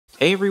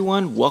Hey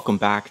everyone, welcome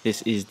back.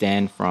 This is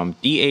Dan from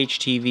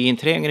DHTV, and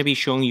today I'm going to be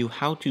showing you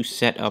how to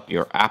set up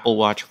your Apple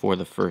Watch for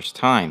the first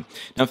time.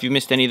 Now, if you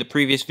missed any of the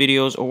previous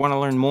videos or want to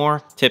learn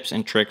more tips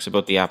and tricks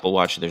about the Apple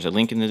Watch, there's a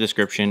link in the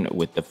description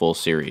with the full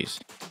series.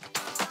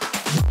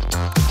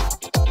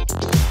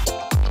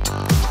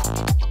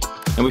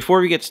 Now,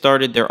 before we get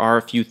started, there are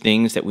a few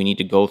things that we need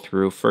to go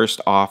through. First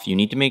off, you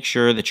need to make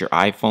sure that your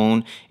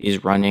iPhone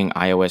is running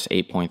iOS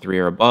 8.3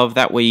 or above.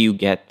 That way you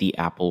get the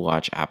Apple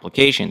Watch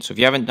application. So if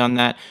you haven't done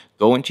that,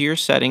 go into your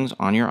settings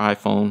on your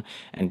iPhone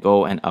and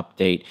go and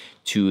update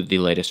to the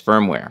latest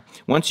firmware.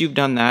 Once you've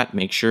done that,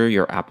 make sure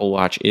your Apple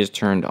Watch is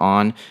turned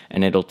on,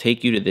 and it'll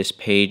take you to this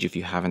page if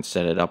you haven't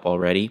set it up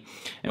already.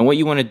 And what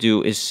you want to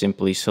do is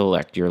simply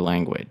select your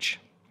language.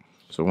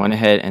 So I went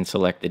ahead and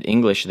selected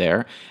English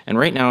there, and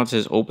right now it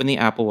says open the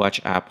Apple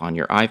Watch app on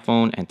your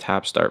iPhone and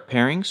tap start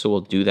pairing. So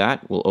we'll do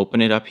that. We'll open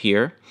it up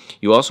here.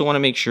 You also want to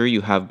make sure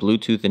you have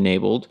Bluetooth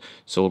enabled,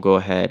 so we'll go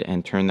ahead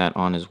and turn that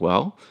on as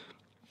well.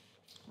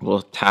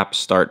 We'll tap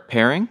start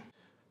pairing.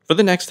 For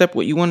the next step,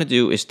 what you want to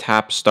do is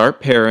tap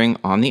start pairing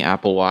on the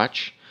Apple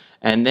Watch.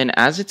 And then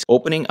as it's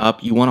opening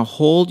up, you want to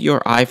hold your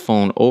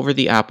iPhone over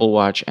the Apple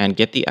Watch and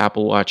get the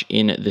Apple Watch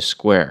in the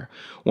square.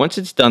 Once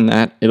it's done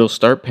that, it'll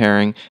start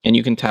pairing, and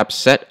you can tap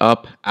Set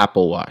Up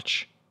Apple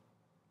Watch.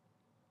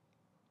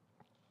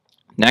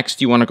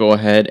 Next, you want to go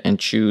ahead and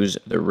choose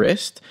the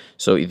wrist,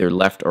 so either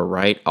left or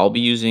right. I'll be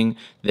using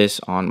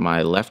this on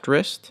my left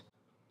wrist.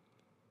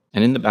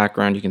 And in the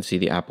background, you can see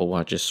the Apple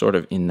Watch is sort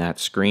of in that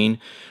screen.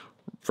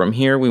 From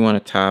here, we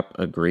want to tap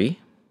Agree,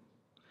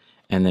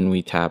 and then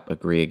we tap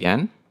Agree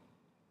again.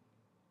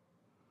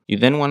 You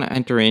then want to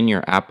enter in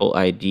your Apple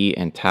ID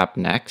and tap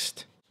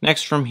Next.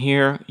 Next, from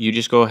here, you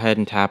just go ahead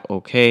and tap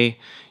OK.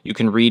 You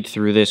can read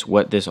through this,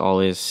 what this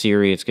all is.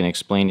 Siri, it's going to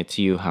explain it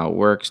to you how it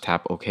works.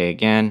 Tap OK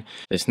again.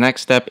 This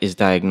next step is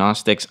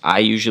diagnostics. I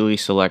usually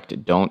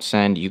select Don't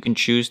Send. You can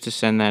choose to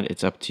send that.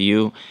 It's up to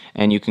you.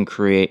 And you can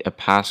create a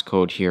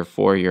passcode here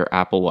for your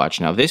Apple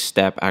Watch. Now, this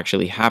step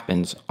actually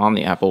happens on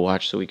the Apple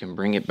Watch, so we can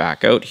bring it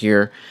back out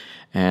here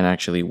and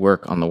actually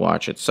work on the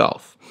watch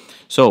itself.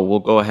 So we'll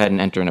go ahead and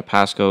enter in a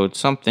passcode,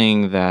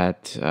 something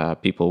that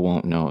people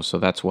won't know. So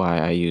that's why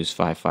I use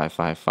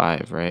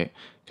 5555, right?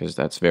 Because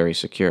that's very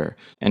secure.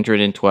 Enter it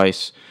in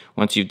twice.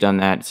 Once you've done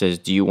that, it says,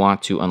 do you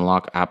want to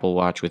unlock Apple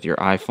Watch with your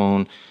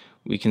iPhone?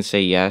 We can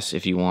say yes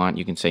if you want.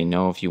 You can say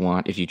no if you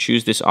want. If you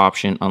choose this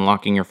option,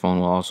 unlocking your phone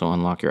will also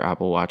unlock your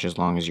Apple Watch as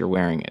long as you're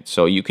wearing it.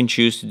 So you can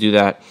choose to do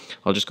that.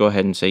 I'll just go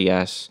ahead and say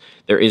yes.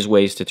 There is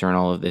ways to turn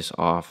all of this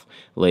off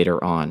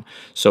later on.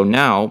 So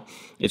now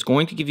it's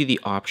going to give you the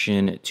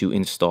option to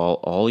install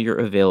all your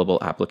available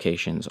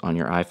applications on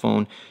your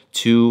iPhone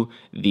to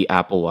the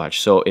Apple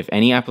Watch. So if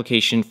any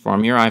application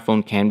from your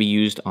iPhone can be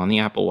used on the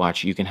Apple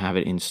Watch, you can have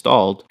it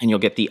installed and you'll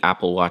get the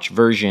Apple Watch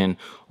version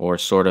or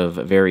sort of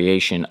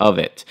variation of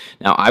it.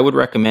 Now, I would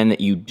recommend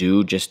that you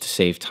do, just to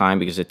save time,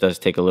 because it does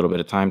take a little bit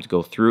of time to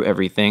go through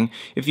everything.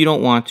 If you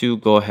don't want to,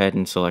 go ahead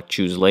and select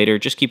choose later.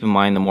 Just keep in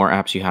mind, the more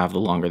apps you have, the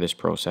longer this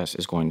process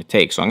is going to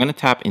take. So I'm going to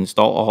tap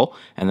install all,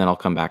 and then I'll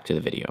come back to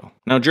the video.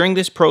 Now, during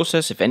this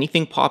process, if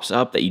anything pops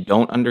up that you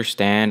don't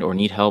understand or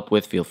need help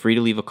with, feel free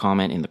to leave a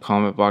comment in the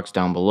comment box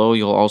down below.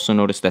 You'll also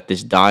notice that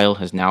this dial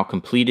has now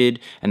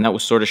completed, and that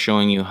was sort of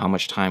showing you how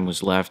much time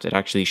was left. It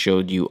actually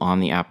showed you on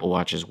the Apple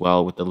Watch as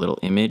well with the little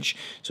image.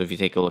 So if you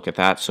take a look at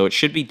that, so it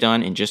should be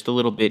done in just a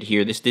little bit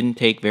here. This didn't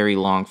take very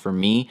long for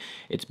me.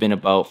 It's been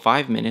about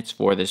 5 minutes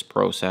for this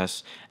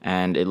process,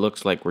 and it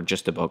looks like we're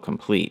just about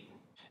complete.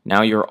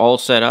 Now you're all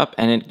set up,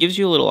 and it gives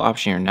you a little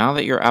option here. Now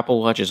that your Apple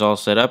Watch is all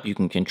set up, you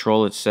can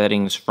control its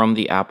settings from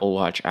the Apple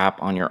Watch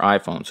app on your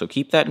iPhone. So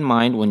keep that in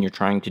mind when you're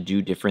trying to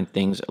do different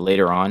things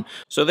later on.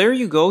 So there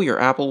you go. Your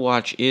Apple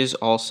Watch is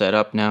all set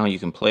up now. You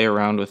can play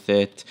around with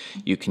it.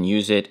 You can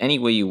use it any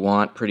way you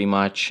want pretty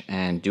much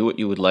and do what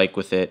you would like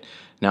with it.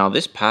 Now,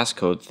 this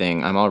passcode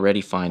thing, I'm already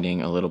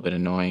finding a little bit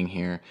annoying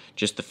here,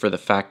 just for the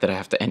fact that I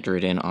have to enter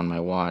it in on my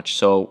watch.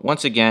 So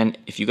once again,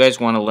 if you guys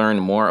want to learn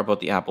more about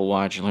the Apple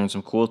Watch, learn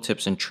some cool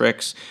tips and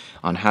tricks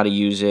on how to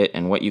use it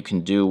and what you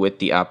can do with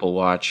the Apple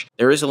Watch,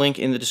 there is a link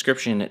in the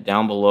description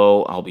down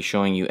below. I'll be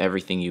showing you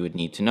everything you would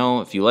need to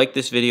know. If you like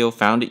this video,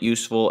 found it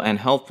useful and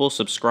helpful,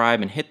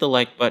 subscribe and hit the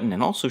like button,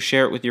 and also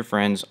share it with your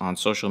friends on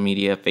social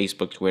media,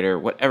 Facebook, Twitter,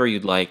 whatever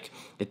you'd like.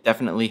 It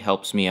definitely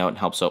helps me out and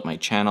helps out my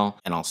channel,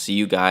 and I'll see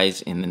you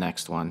guys in the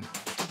next one.